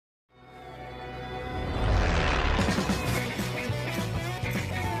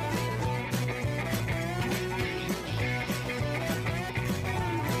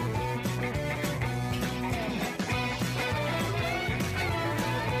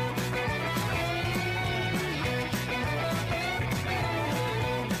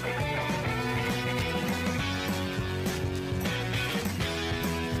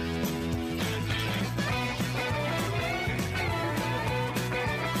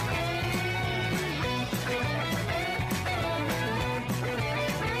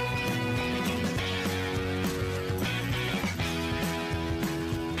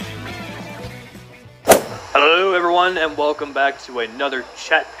Hello everyone and welcome back to another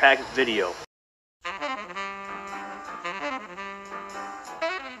chat pack video.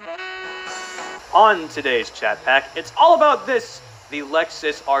 On today's chat pack, it's all about this, the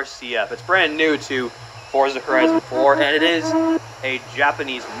Lexus RC-F. It's brand new to Forza Horizon 4 and it is a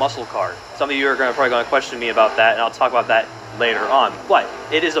Japanese muscle car. Some of you are probably going to question me about that and I'll talk about that later on. But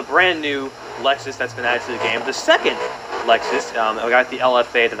it is a brand new Lexus that's been added to the game. The second Lexus, I got the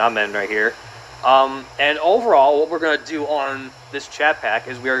LFA that I'm in right here. And overall, what we're going to do on this chat pack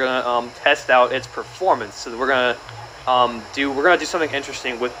is we are going to test out its performance. So we're going to do something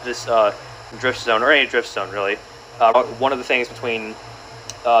interesting with this drift zone, or any drift zone really. One of the things between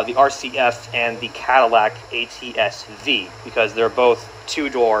the RC-F and the Cadillac ATS-V, because they're both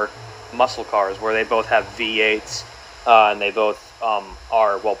two-door muscle cars where they both have V8s and they both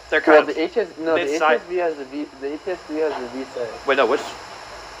are, well, they're kind of the ATS-V has the V6. Wait, no,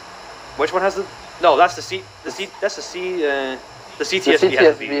 which one has the? No, that's the CTS-V has the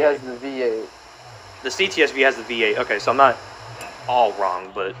V8. The CTS-V has the V8. Okay, so I'm not all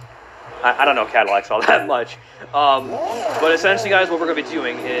wrong, but I don't know Cadillacs all that much. But essentially, guys, what we're gonna be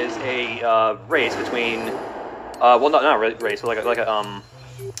doing is a race between, well, not really race, but like a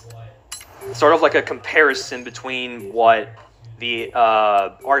sort of like a comparison between what the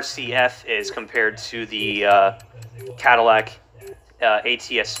RC-F is compared to the Cadillac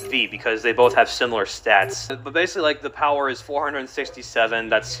ATS-V, because they both have similar stats. But basically, like, the power is 467,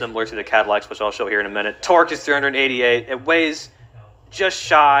 that's similar to the Cadillacs, which I'll show here in a minute. Torque is 388, it weighs just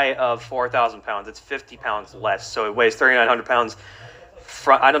shy of 4,000 pounds, it's 50 pounds less, so it weighs 3,900 pounds.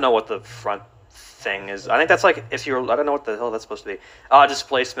 I don't know what the front thing is, I think that's like, if you're, I don't know what the hell that's supposed to be.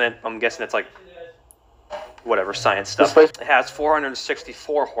 Displacement, I'm guessing it's like, whatever, science stuff. It has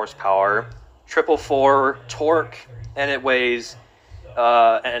 464 horsepower, 444 torque, and it weighs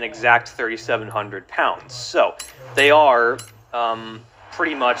an exact 3,700 pounds. So they are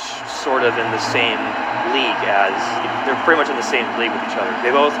pretty much sort of in the same league they're pretty much in the same league with each other.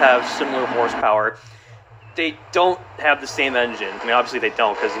 They both have similar horsepower. They don't have the same engine. I mean, obviously they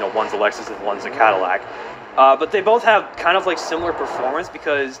don't, because, you know, one's a Lexus and one's a Cadillac. But they both have kind of like similar performance,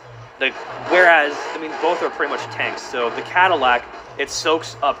 because whereas, I mean, both are pretty much tanks. So the Cadillac, it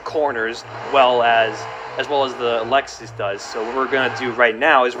soaks up corners as well as the Lexus does. So what we're gonna do right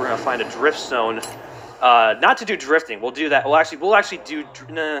now is we're gonna find a drift zone. Not to do drifting. We'll do that. We'll actually do.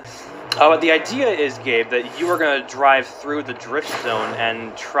 The idea is, Gabe, that you are gonna drive through the drift zone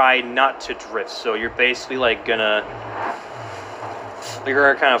and try not to drift. So you're basically like you're gonna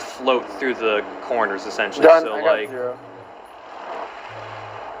kind of float through the corners essentially. Done. So I like. got 0.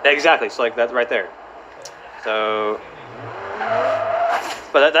 Exactly, so like that right there. So,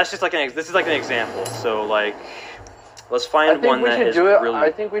 but that's just like this is like an example. So like, let's find one that is really. I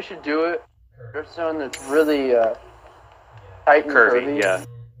think we should do it. Drift zone that's really tight and curvy. Yeah.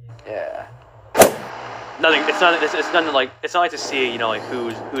 Yeah. Nothing. It's nothing like. It's not like to see, you know, like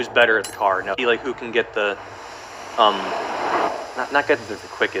who's better at the car. No, like who can get the not get the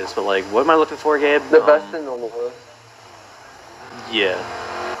quickest, but like, what am I looking for, Gabe? The best in the lowest. Yeah.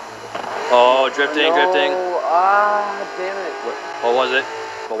 Oh, drifting, no. drifting. Ah, damn it. What was it?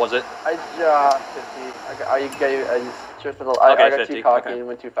 What was it? I just 50. I just drifted a little. I got 50. Too cocky and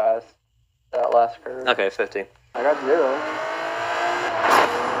went too fast. That last curve. Okay, 50. I got 0.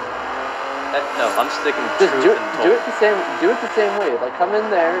 No, I'm sticking just true. Do it the same way. Like, come in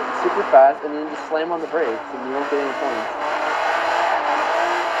there super fast and then just slam on the brakes and you won't get any points.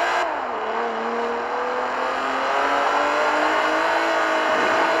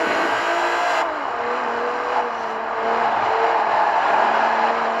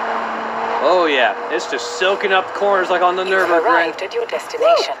 Oh yeah, it's just soaking up corners like on the Nürburgring. You've arrived at your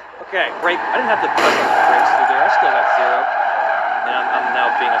destination. Okay, brake. I didn't have to press on the brakes through there. I still got 0, and I'm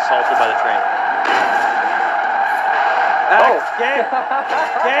now being assaulted by the train. Oh, Gabe!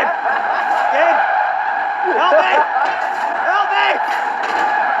 Gabe! Gabe! Help me! Help me!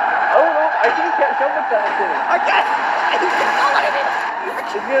 Oh no, I can't catch up with that thing. I can't!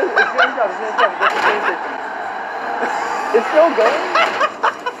 It's gonna stop. It's still going.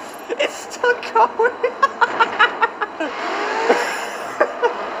 It's still going.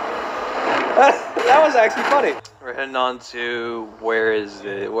 That was actually funny. We're heading on to, where is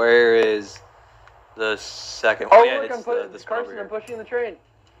it? Where is the second one? Oh, yeah, look, it's Carson, I'm pushing the train.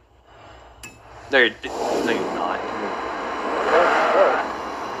 No, you're not.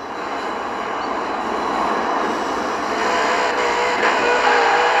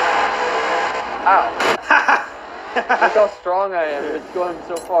 Ow. Look how strong I am. It's going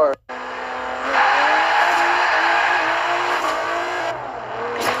so far.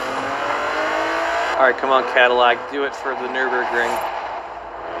 Alright, come on, Cadillac. Do it for the Nürburgring.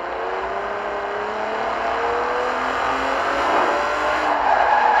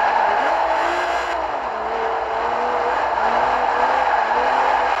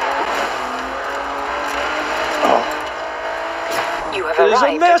 You have It is a arrived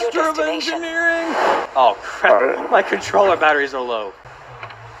at your master of destination. engineering! Oh, crap. My controller batteries are low.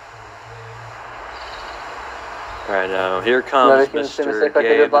 Alright, now, here comes Mr. Like I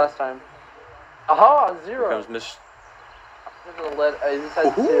did Gabe. last time. Aha, Here zero. comes Mr. I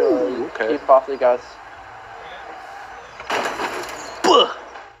decided to keep off the gas.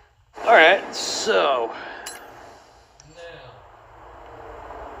 Alright, so...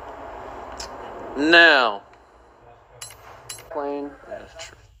 Now... Plane.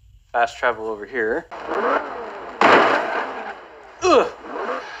 Fast travel over here. Ugh!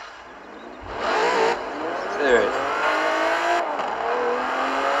 Alright.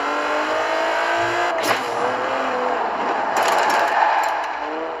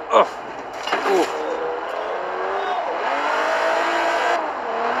 Oh! Ooh.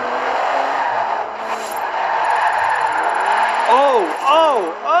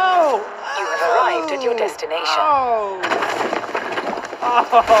 Oh! You have arrived at your destination. Oh!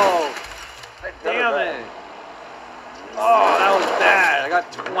 Oh! Damn it! Oh, that was bad. I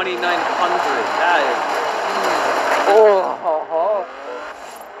got 2,900. That is... Oh!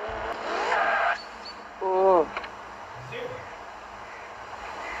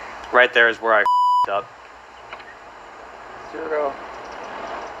 Right there is where I f***ed up. Zero.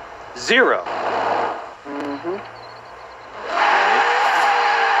 Zero. Mm-hmm.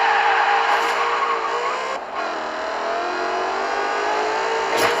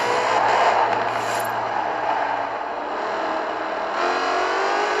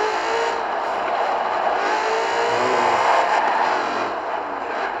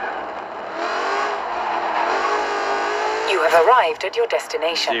 You have arrived at your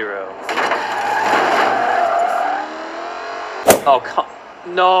destination. Zero. Oh, come...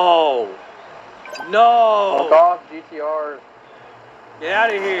 No! No! Fuck off, GTR. Get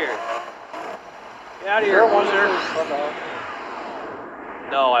out of here! Get out of here, loser!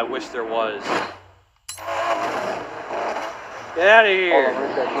 No, I wish there was. Get out of Hold here! on, let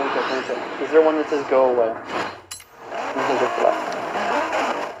me check. Is there one that says go away? Let me look for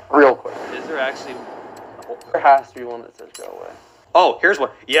that. Real quick. Is there actually... There has to be one that says go away. Oh, here's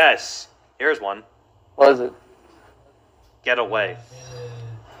one. Yes! Here's one. What is it? Get away.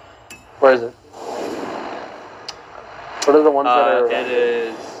 Where is it? What are the ones that are... It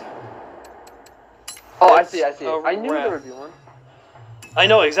is... Oh, I see. a I knew wrap. there would be one. I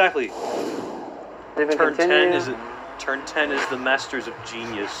know, exactly. Even Turn 10 continue. is... Turn 10 is the Masters of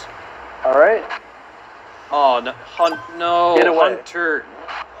Genius. Alright. Oh, no. No, Get away. Hunter.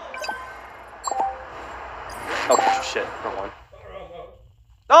 Oh, shit. Wrong one.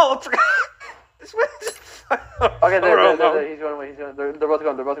 Oh, I forgot. This one's... Okay, there, he's going away. They're both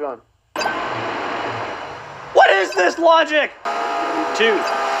gone. They're both gone. What is this logic? 2, 1,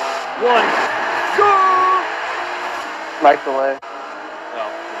 go! Mike delay. Oh,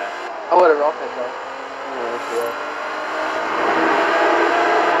 yeah. Oh, whatever. I'll catch up.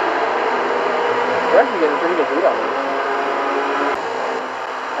 We're actually getting a pretty good lead on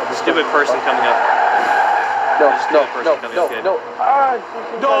this. Stupid person coming up. No. Ah,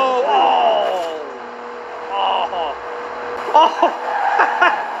 No! Oh!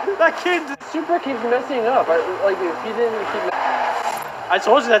 That kid! Super keeps messing up. Like if he didn't keep. I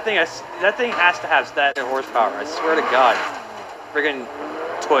told you that thing has to have that horsepower. I swear to God. Friggin'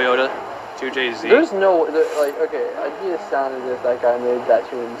 Toyota 2JZ. There's no like. Okay, I'd be astounded if that guy made that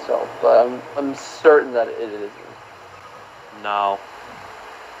to himself, but I'm certain that it isn't. No.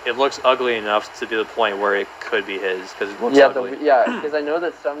 It looks ugly enough to be the point where it could be his, because it looks ugly. Because I know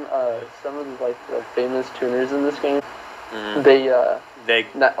that some of the like the famous tuners in this game, now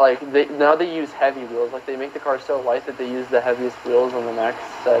they use heavy wheels. Like they make the car so light that they use the heaviest wheels on the max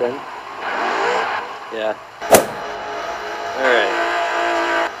setting. Yeah. All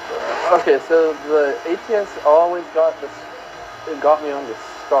right. Okay, so the ATS always got me on the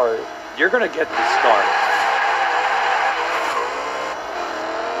start. You're gonna get the start.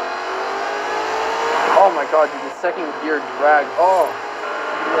 Oh my god, dude, the second gear drag. Oh.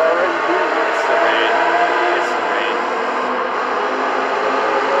 Yeah, right, dude. It's the rain. It's the rain.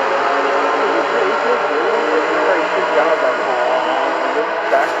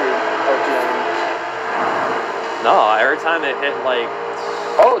 No, every time it hit like...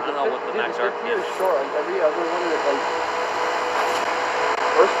 Oh, I don't know what the max RPM is. Short. Like every other one is like...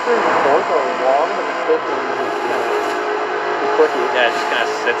 First three and fourth are long, but the fifth one is kind of quickie. Yeah, it just kind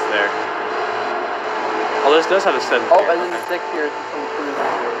of sits there. Oh, this does have a 7th Oh, gear. and then the 6th gear is some cruise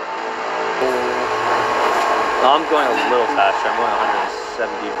gear. No, I'm going a little faster. I'm going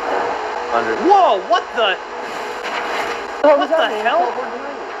 170. 100. Whoa! What the? What the hell?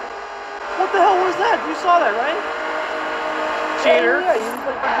 What the hell was that? You saw that, right? Cheater. Yeah, you just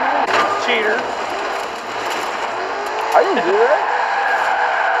like Cheater. I didn't do that.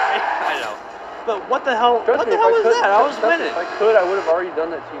 I know. But what the hell? Trust What me, the hell if I was could, that? I was winning. If I could, I would have already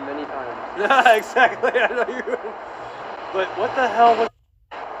done that to you many times. Exactly. I know you. But what the hell was?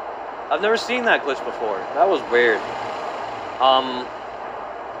 I've never seen that glitch before. That was weird.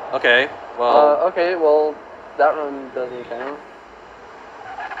 Okay. Well. Okay. Well, that run doesn't count.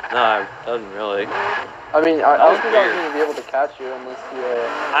 No, it doesn't really. I mean, I don't think I was weird. going to be able to catch you unless you.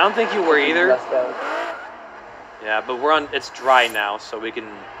 I don't think you were either. Messed up. Yeah, but we're on. It's dry now, so we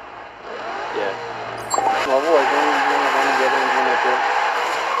can. Yeah. Level, like, when you get anything like this.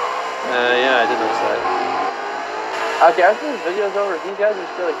 Yeah, I did notice that. Okay, after this video's over, if these guys are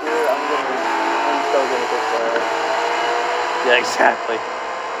still here, I'm so gonna get there. Yeah, exactly.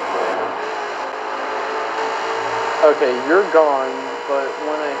 Okay, you're gone, but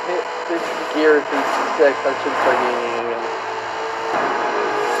when I hit 50 gears in 6, I should start gaining again.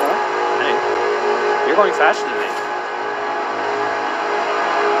 Huh? Hey, you're going faster than me.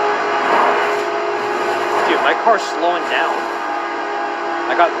 Dude, my car's slowing down.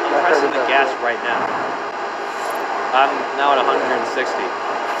 I'm pressing the gas right now. I'm now at 160.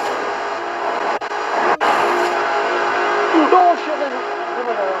 Oh shit! Oh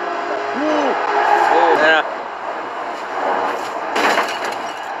my god! Oh yeah.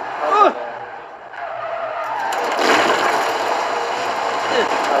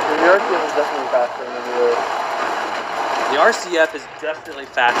 The RC-F is definitely faster than The RC-F is definitely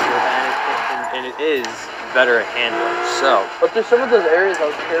faster, and it is better at handling. So, but there's some of those areas I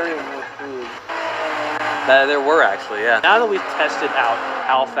was carrying more food. There were actually, yeah. Now that we've tested out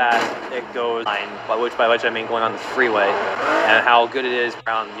how fast it goes, by which I mean going on the freeway, and how good it is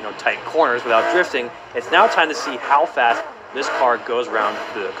around tight corners without drifting, it's now time to see how fast this car goes around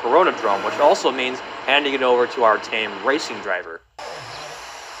the Coronadrome, which also means handing it over to our tame racing driver.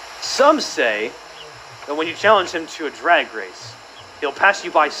 Some say that when you challenge him to a drag race, he'll pass you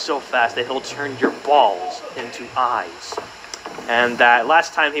by so fast that he'll turn your balls into eyes. And that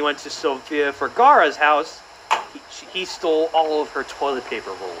last time he went to Sofia Vergara's house, he stole all of her toilet paper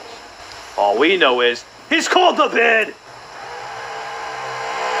rolls. All we know is, he's called the bid!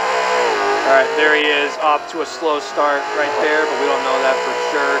 Alright, there he is, off to a slow start right there, but we don't know that for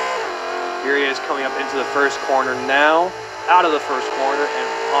sure. Here he is coming up into the first corner now, out of the first corner, and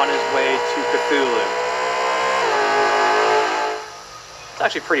on his way to Cthulhu. It's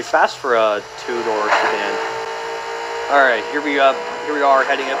actually pretty fast for a two-door sedan. Alright, here we are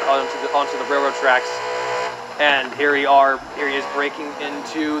heading up onto the railroad tracks. And here he is braking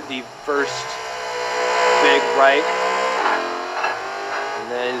into the first big right.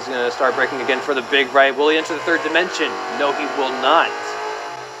 And then he's going to start braking again for the big right. Will he enter the third dimension? No, he will not.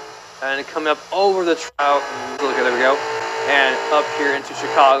 And coming up over the trout. Look, there we go. And up here into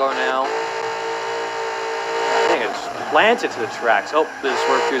Chicago now. I think it's planted to the tracks. Oh, there's a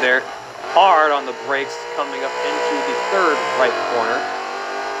swerve through there. Hard on the brakes coming up into the third right corner.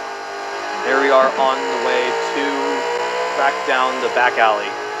 There we are on the way to back down the back alley.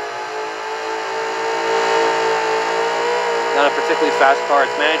 Not a particularly fast car.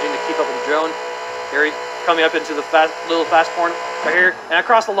 It's managing to keep up with the drone. Here he coming up into the little fast corner right here and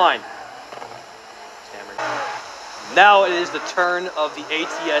across the line. Now it is the turn of the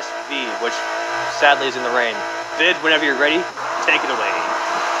ATS-V, which sadly is in the rain. Vid, whenever you're ready, take it away.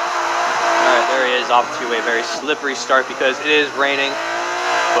 Alright, there he is, off to a very slippery start because it is raining.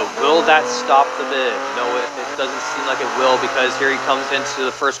 But will that stop the bid? No, it doesn't seem like it will, because here he comes into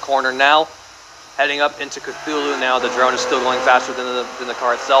the first corner now. Heading up into Cthulhu now. The drone is still going faster than the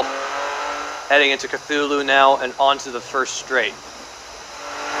car itself. Heading into Cthulhu now and onto the first straight.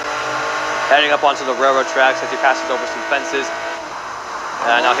 Heading up onto the railroad tracks as he passes over some fences.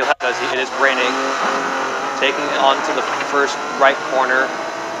 Now he'll have, it is raining. Taking it onto the first right corner.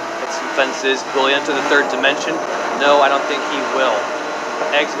 Hit some fences. Will he enter the third dimension? No, I don't think he will.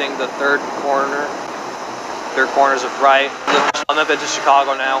 Exiting the third corner. Third corners of right. I'm up into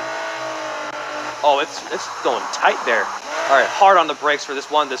Chicago now. Oh, it's going tight there. Alright, hard on the brakes for this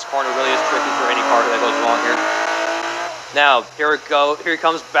one. This corner really is tricky for any car that goes wrong here. Now, here we go. Here he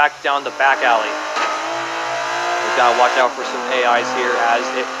comes back down the back alley. We've got to watch out for some AIs here, as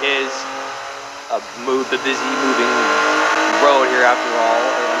it is a busy moving road here after all.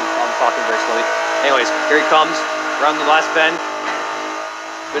 I'm talking very slowly. Anyways, here he comes around the last bend.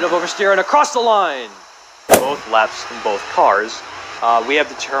 Bit of oversteer and across the line. both laps in both cars, we have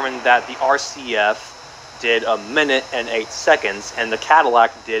determined that the RC-F did 1 minute and 8 seconds, and the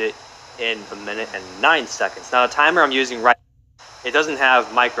Cadillac did it in 1 minute and 9 seconds. Now the timer I'm using right now, it doesn't have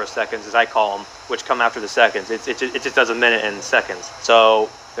microseconds, as I call them, which come after the seconds. It just does 1 minute and seconds. So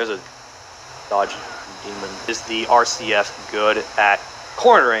there's a Dodge Demon. Is the RC-F good at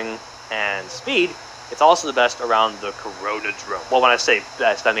cornering and speed? It's also the best around the Corona-drome. Well, when I say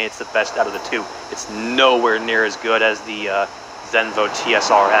best, I mean it's the best out of the two. It's nowhere near as good as the Zenvo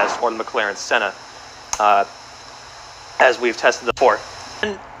TSR has, or the McLaren Senna, as we've tested before.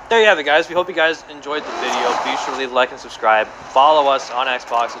 And there you have it, guys. We hope you guys enjoyed the video. Be sure to leave a like and subscribe. Follow us on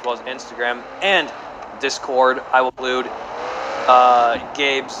Xbox as well as Instagram and Discord. I will include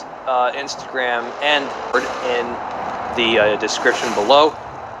Gabe's Instagram and in the description below.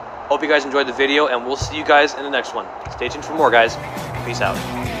 Hope you guys enjoyed the video, and we'll see you guys in the next one. Stay tuned for more, guys. Peace out.